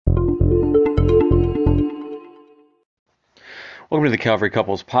Welcome to the Calvary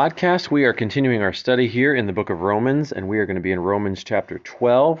Couples Podcast. We are continuing our study here in the book of Romans, and we are going to be in Romans chapter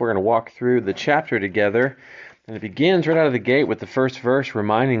 12. We're going to walk through the chapter together, and it begins right out of the gate with the first verse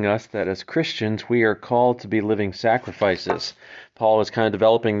reminding us that as Christians we are called to be living sacrifices. Paul is kind of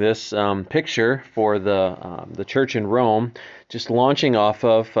developing this picture for the church in Rome, just launching off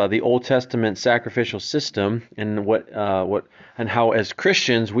of the Old Testament sacrificial system and and how as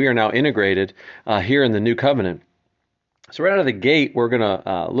Christians we are now integrated here in the New Covenant. So right out of the gate, we're going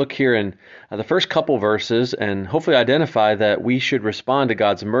to look here in the first couple verses and hopefully identify that we should respond to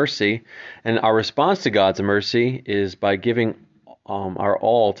God's mercy. And our response to God's mercy is by giving our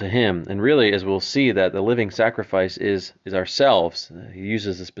all to Him. And really, as we'll see, that the living sacrifice is ourselves. He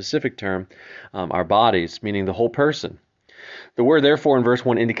uses a specific term, our bodies, meaning the whole person. The word, therefore, in verse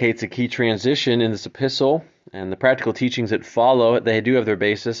 1 indicates a key transition in this epistle, and the practical teachings that follow, they do have their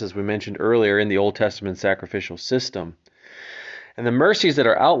basis, as we mentioned earlier, in the Old Testament sacrificial system. And the mercies that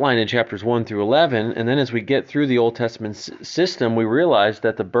are outlined in chapters 1 through 11, and then as we get through the Old Testament system, we realize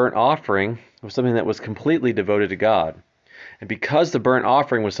that the burnt offering was something that was completely devoted to God. And because the burnt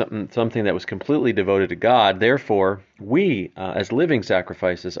offering was something that was completely devoted to God, therefore, we, as living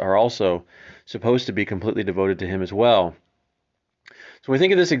sacrifices, are also supposed to be completely devoted to Him as well. So when we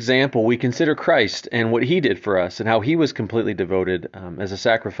think of this example, we consider Christ and what He did for us and how He was completely devoted as a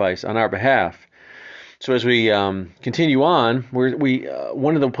sacrifice on our behalf. So as we continue on,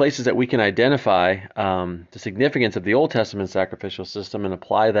 one of the places that we can identify the significance of the Old Testament sacrificial system and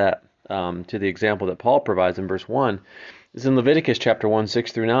apply that to the example that Paul provides in verse 1 is in Leviticus chapter 1,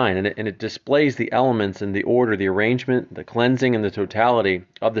 6 through 9, and it displays the elements and the order, the arrangement, the cleansing, and the totality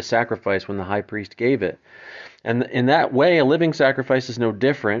of the sacrifice when the high priest gave it. And in that way, a living sacrifice is no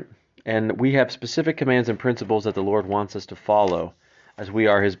different, and we have specific commands and principles that the Lord wants us to follow as we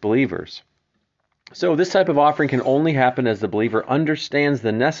are His believers. So this type of offering can only happen as the believer understands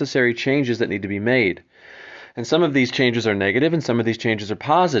the necessary changes that need to be made. And some of these changes are negative and some of these changes are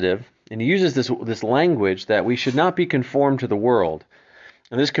positive. And he uses this language that we should not be conformed to the world.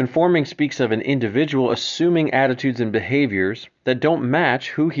 And this conforming speaks of an individual assuming attitudes and behaviors that don't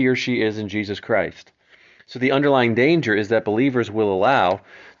match who he or she is in Jesus Christ. So the underlying danger is that believers will allow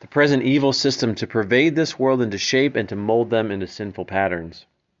the present evil system to pervade this world and to shape and to mold them into sinful patterns.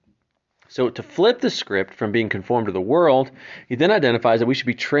 So to flip the script from being conformed to the world, he then identifies that we should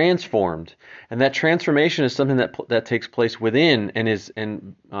be transformed, and that transformation is something that takes place within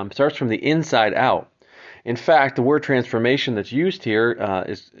and starts from the inside out. In fact, the word transformation that's used here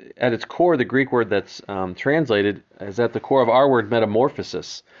is at its core, the Greek word that's translated is at the core of our word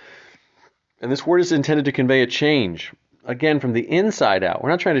metamorphosis. And this word is intended to convey a change, again, from the inside out. We're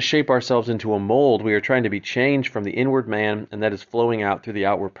not trying to shape ourselves into a mold. We are trying to be changed from the inward man, and that is flowing out through the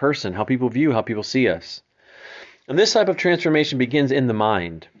outward person, how people view, how people see us. And this type of transformation begins in the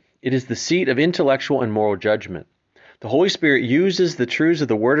mind. It is the seat of intellectual and moral judgment. The Holy Spirit uses the truths of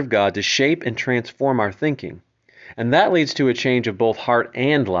the Word of God to shape and transform our thinking. And that leads to a change of both heart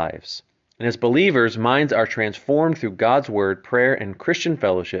and lives. And as believers, minds are transformed through God's Word, prayer, and Christian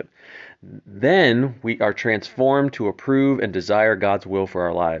fellowship. Then we are transformed to approve and desire God's will for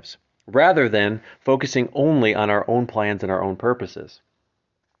our lives, rather than focusing only on our own plans and our own purposes.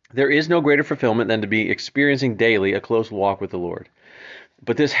 There is no greater fulfillment than to be experiencing daily a close walk with the Lord.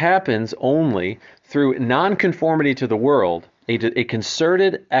 But this happens only through nonconformity to the world, a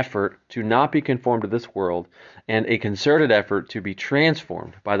concerted effort to not be conformed to this world, and a concerted effort to be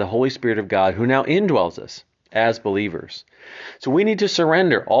transformed by the Holy Spirit of God who now indwells us as believers. So we need to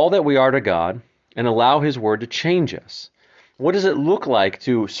surrender all that we are to God and allow His Word to change us. What does it look like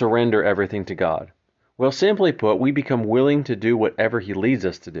to surrender everything to God? Well, simply put, we become willing to do whatever He leads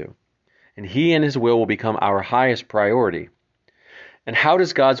us to do. And He and His will become our highest priority. And how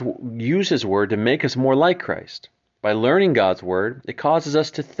does God use His Word to make us more like Christ? By learning God's Word, it causes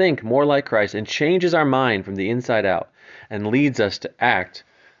us to think more like Christ and changes our mind from the inside out and leads us to act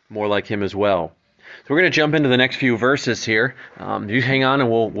more like Him as well. So we're going to jump into the next few verses here. You hang on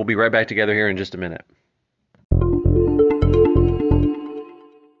and we'll be right back together here in just a minute.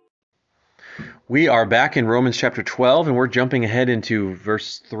 We are back in Romans chapter 12, and we're jumping ahead into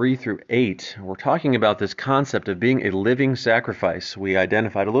verse 3 through 8. We're talking about this concept of being a living sacrifice. We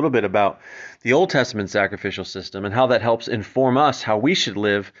identified a little bit about the Old Testament sacrificial system and how that helps inform us how we should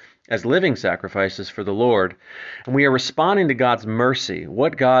live as living sacrifices for the Lord. And we are responding to God's mercy,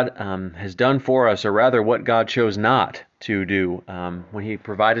 what God has done for us, or rather what God chose not to do when He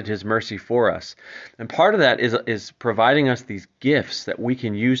provided His mercy for us. And part of that is providing us these gifts that we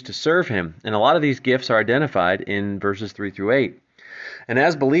can use to serve Him. And a lot of these gifts are identified in verses 3 through 8. And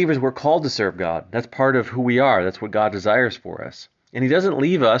as believers, we're called to serve God. That's part of who we are. That's what God desires for us. And he doesn't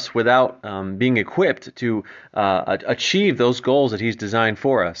leave us without being equipped to achieve those goals that he's designed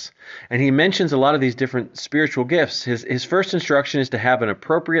for us. And he mentions a lot of these different spiritual gifts. His first instruction is to have an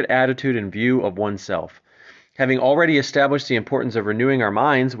appropriate attitude and view of oneself. Having already established the importance of renewing our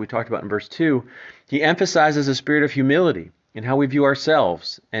minds, we talked about in verse 2, he emphasizes a spirit of humility in how we view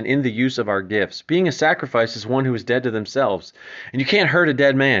ourselves and in the use of our gifts. Being a sacrifice is one who is dead to themselves. And you can't hurt a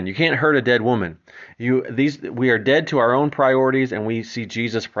dead man. You can't hurt a dead woman. We are dead to our own priorities, and we see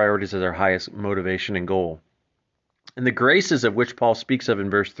Jesus' priorities as our highest motivation and goal. And the graces of which Paul speaks of in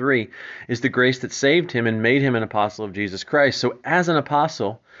verse 3 is the grace that saved him and made him an apostle of Jesus Christ. So as an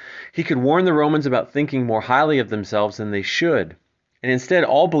apostle, he could warn the Romans about thinking more highly of themselves than they should. And instead,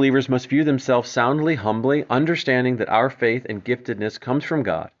 all believers must view themselves soundly, humbly, understanding that our faith and giftedness comes from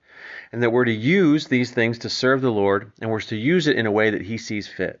God, and that we're to use these things to serve the Lord, and we're to use it in a way that he sees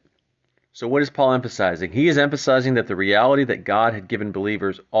fit. So what is Paul emphasizing? He is emphasizing that the reality that God had given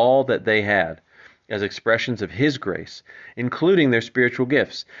believers all that they had as expressions of his grace, including their spiritual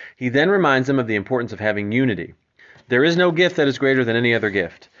gifts. He then reminds them of the importance of having unity. There is no gift that is greater than any other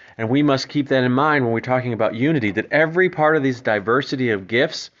gift. And we must keep that in mind when we're talking about unity, that every part of this diversity of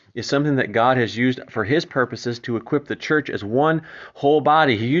gifts is something that God has used for his purposes to equip the church as one whole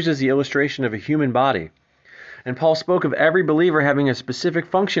body. He uses the illustration of a human body. And Paul spoke of every believer having a specific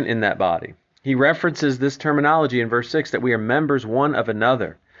function in that body. He references this terminology in verse 6, that we are members one of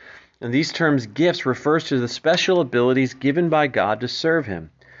another. And these terms, gifts, refers to the special abilities given by God to serve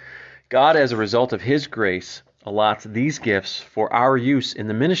him. God, as a result of his grace, allots these gifts for our use in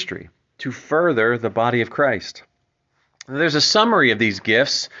the ministry to further the body of Christ. There's a summary of these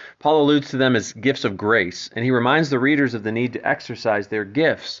gifts. Paul alludes to them as gifts of grace, and he reminds the readers of the need to exercise their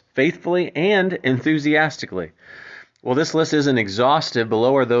gifts faithfully and enthusiastically. Well, this list isn't exhaustive.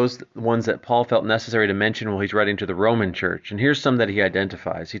 Below are those ones that Paul felt necessary to mention while he's writing to the Roman church. And here's some that he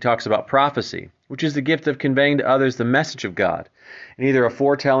identifies. He talks about prophecy, which is the gift of conveying to others the message of God in either a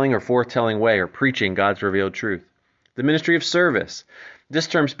foretelling or forthtelling way, or preaching God's revealed truth. The ministry of service. This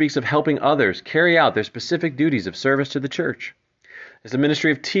term speaks of helping others carry out their specific duties of service to the church. There's the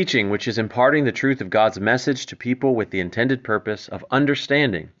ministry of teaching, which is imparting the truth of God's message to people with the intended purpose of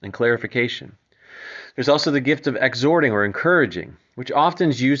understanding and clarification. There's also the gift of exhorting or encouraging, which often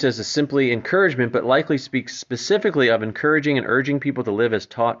is used as a simply encouragement, but likely speaks specifically of encouraging and urging people to live as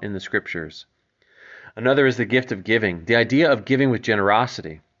taught in the Scriptures. Another is the gift of giving, the idea of giving with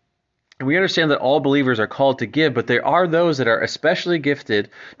generosity. And we understand that all believers are called to give, but there are those that are especially gifted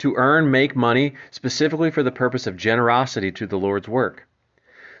to make money, specifically for the purpose of generosity to the Lord's work.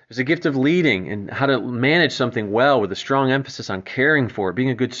 There's a gift of leading and how to manage something well with a strong emphasis on caring for it, being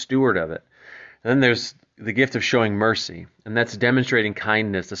a good steward of it. And then there's the gift of showing mercy, and that's demonstrating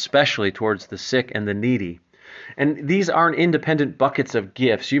kindness, especially towards the sick and the needy. And these aren't independent buckets of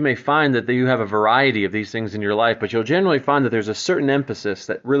gifts. You may find that you have a variety of these things in your life, but you'll generally find that there's a certain emphasis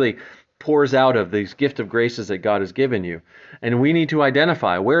that really pours out of these gift of graces that God has given you. And we need to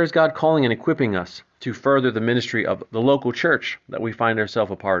identify, where is God calling and equipping us to further the ministry of the local church that we find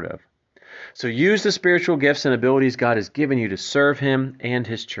ourselves a part of. So use the spiritual gifts and abilities God has given you to serve him and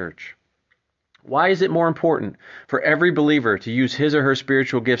his church. Why is it more important for every believer to use his or her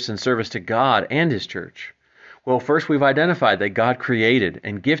spiritual gifts in service to God and his church? Well, first we've identified that God created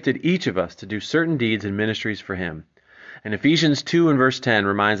and gifted each of us to do certain deeds and ministries for him. And Ephesians 2 and verse 10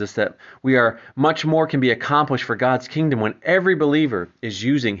 reminds us that much more can be accomplished for God's kingdom when every believer is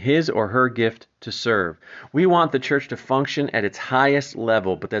using his or her gift to serve. We want the church to function at its highest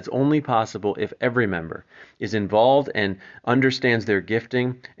level, but that's only possible if every member is involved and understands their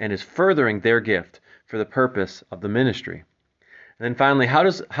gifting and is furthering their gift for the purpose of the ministry. And then finally, how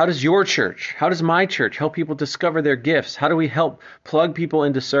does your church, how does my church help people discover their gifts? How do we help plug people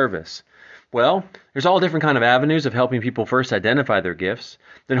into service? Well, there's all different kind of avenues of helping people first identify their gifts.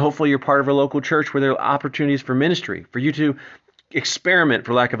 Then hopefully you're part of a local church where there are opportunities for ministry, for you to experiment,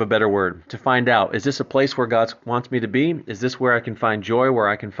 for lack of a better word, to find out, is this a place where God wants me to be? Is this where I can find joy, where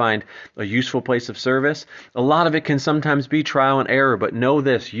I can find a useful place of service? A lot of it can sometimes be trial and error, but know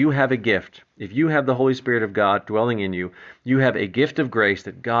this, you have a gift. If you have the Holy Spirit of God dwelling in you, you have a gift of grace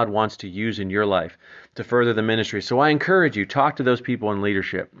that God wants to use in your life to further the ministry. So I encourage you, talk to those people in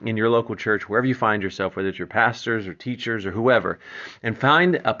leadership in your local church, wherever you find yourself, whether it's your pastors or teachers or whoever, and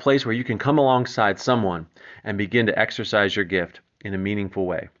find a place where you can come alongside someone and begin to exercise your gift in a meaningful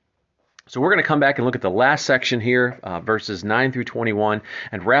way. So we're going to come back and look at the last section here, verses 9 through 21,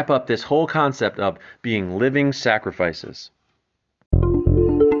 and wrap up this whole concept of being living sacrifices.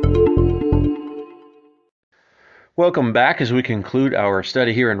 Welcome back as we conclude our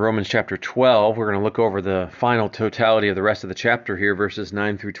study here in Romans chapter 12. We're going to look over the final totality of the rest of the chapter here, verses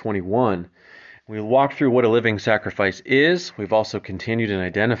 9 through 21. We walked through what a living sacrifice is. We've also continued and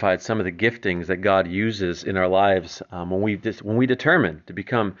identified some of the giftings that God uses in our lives when we determine to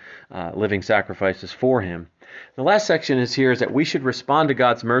become living sacrifices for Him. The last section is that we should respond to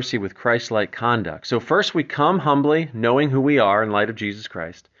God's mercy with Christ-like conduct. So first we come humbly, knowing who we are in light of Jesus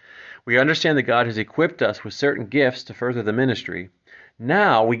Christ. We understand that God has equipped us with certain gifts to further the ministry.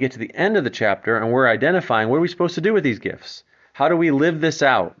 Now we get to the end of the chapter and we're identifying what are we supposed to do with these gifts. How do we live this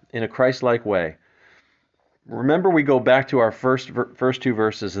out in a Christ-like way? Remember, we go back to our first two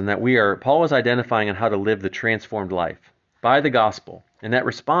verses and that Paul is identifying on how to live the transformed life by the gospel, and that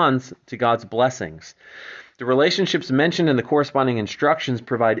responds to God's blessings. The relationships mentioned in the corresponding instructions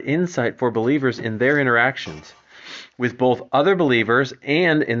provide insight for believers in their interactions with both other believers,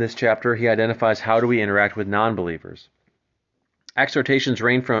 and in this chapter he identifies how do we interact with non-believers. Exhortations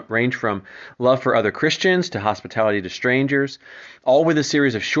range from love for other Christians to hospitality to strangers, all with a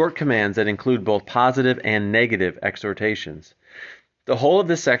series of short commands that include both positive and negative exhortations. The whole of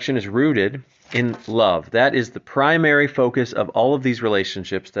this section is rooted in love. That is the primary focus of all of these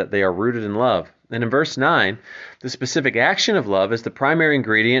relationships, that they are rooted in love. And in verse 9, the specific action of love is the primary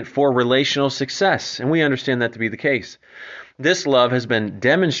ingredient for relational success, and we understand that to be the case. This love has been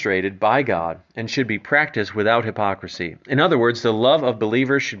demonstrated by God and should be practiced without hypocrisy. In other words, the love of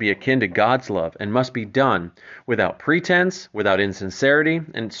believers should be akin to God's love and must be done without pretense, without insincerity,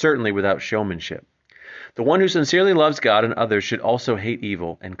 and certainly without showmanship. The one who sincerely loves God and others should also hate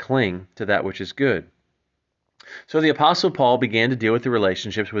evil and cling to that which is good. So the Apostle Paul began to deal with the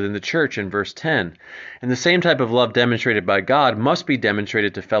relationships within the church in verse 10, and the same type of love demonstrated by God must be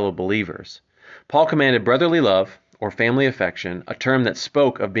demonstrated to fellow believers. Paul commanded brotherly love, or family affection, a term that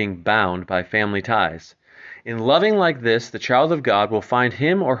spoke of being bound by family ties. In loving like this, the child of God will find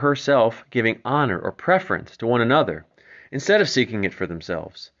him or herself giving honor or preference to one another, instead of seeking it for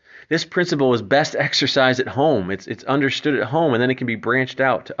themselves. This principle is best exercised at home. It's understood at home, and then it can be branched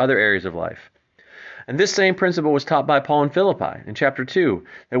out to other areas of life. And this same principle was taught by Paul in Philippi in chapter 2,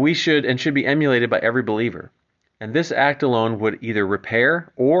 that we should be emulated by every believer. And this act alone would either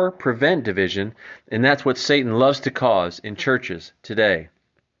repair or prevent division, and that's what Satan loves to cause in churches today.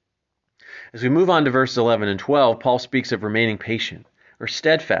 As we move on to verses 11 and 12, Paul speaks of remaining patient or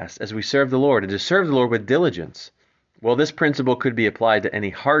steadfast as we serve the Lord, and to serve the Lord with diligence. While this principle could be applied to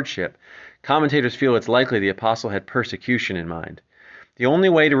any hardship, commentators feel it's likely the apostle had persecution in mind. The only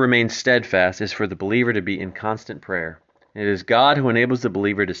way to remain steadfast is for the believer to be in constant prayer. It is God who enables the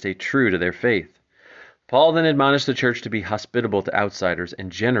believer to stay true to their faith. Paul then admonished the church to be hospitable to outsiders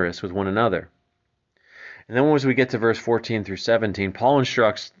and generous with one another. And then as we get to verse 14 through 17, Paul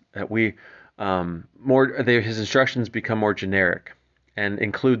instructs that his instructions become more generic and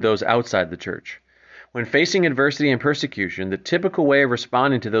include those outside the church. When facing adversity and persecution, the typical way of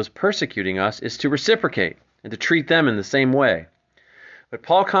responding to those persecuting us is to reciprocate and to treat them in the same way. But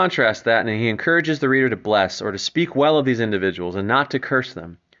Paul contrasts that, and he encourages the reader to bless or to speak well of these individuals and not to curse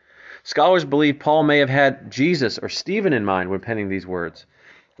them. Scholars believe Paul may have had Jesus or Stephen in mind when penning these words.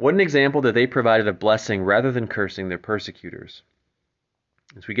 What an example that they provided of blessing rather than cursing their persecutors.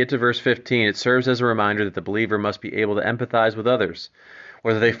 As we get to verse 15, it serves as a reminder that the believer must be able to empathize with others.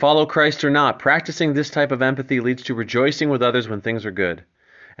 Whether they follow Christ or not, practicing this type of empathy leads to rejoicing with others when things are good,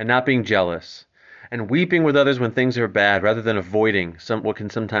 and not being jealous, and weeping with others when things are bad, rather than avoiding what can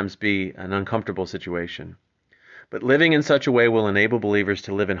sometimes be an uncomfortable situation. But living in such a way will enable believers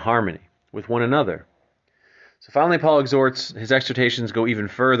to live in harmony with one another. So finally, Paul his exhortations go even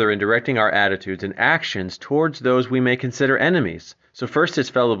further in directing our attitudes and actions towards those we may consider enemies. So first it's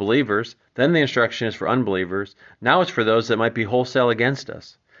fellow believers, then the instruction is for unbelievers, now it's for those that might be wholesale against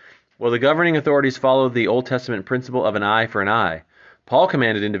us. While the governing authorities followed the Old Testament principle of an eye for an eye, Paul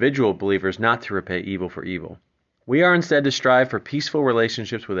commanded individual believers not to repay evil for evil. We are instead to strive for peaceful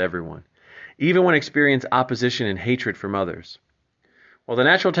relationships with everyone, even when experiencing opposition and hatred from others. While the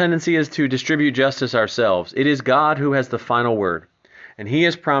natural tendency is to distribute justice ourselves, it is God who has the final word, and he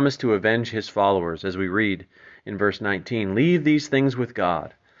has promised to avenge his followers, as we read in verse 19. Leave these things with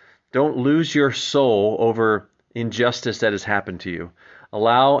God. Don't lose your soul over injustice that has happened to you.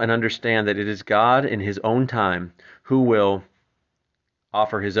 Allow and understand that it is God in his own time who will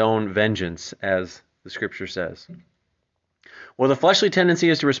offer his own vengeance, as the scripture says. While the fleshly tendency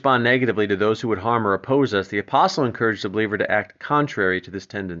is to respond negatively to those who would harm or oppose us, the apostle encouraged the believer to act contrary to this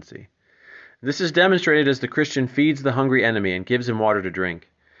tendency. This is demonstrated as the Christian feeds the hungry enemy and gives him water to drink.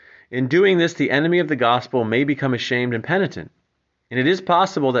 In doing this, the enemy of the gospel may become ashamed and penitent. And it is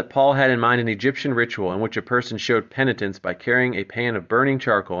possible that Paul had in mind an Egyptian ritual in which a person showed penitence by carrying a pan of burning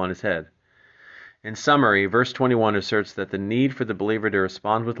charcoal on his head. In summary, verse 21 asserts that the need for the believer to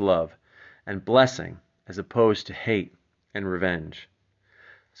respond with love and blessing as opposed to hate and revenge.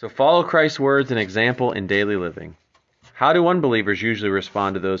 So follow Christ's words and example in daily living. How do unbelievers usually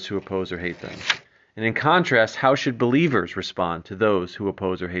respond to those who oppose or hate them? And in contrast, how should believers respond to those who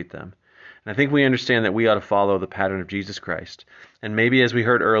oppose or hate them? And I think we understand that we ought to follow the pattern of Jesus Christ. And maybe as we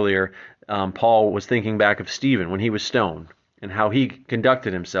heard earlier, Paul was thinking back of Stephen when he was stoned and how he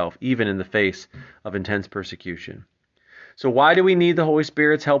conducted himself even in the face of intense persecution. So why do we need the Holy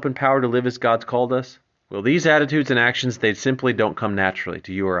Spirit's help and power to live as God's called us? Well, these attitudes and actions, they simply don't come naturally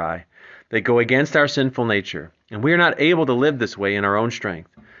to you or I. They go against our sinful nature, and we are not able to live this way in our own strength.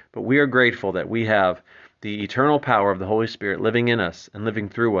 But we are grateful that we have the eternal power of the Holy Spirit living in us and living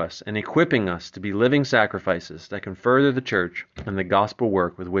through us and equipping us to be living sacrifices that can further the church and the gospel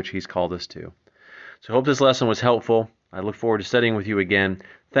work with which He's called us to. So I hope this lesson was helpful. I look forward to studying with you again.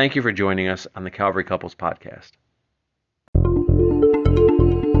 Thank you for joining us on the Calvary Couples Podcast.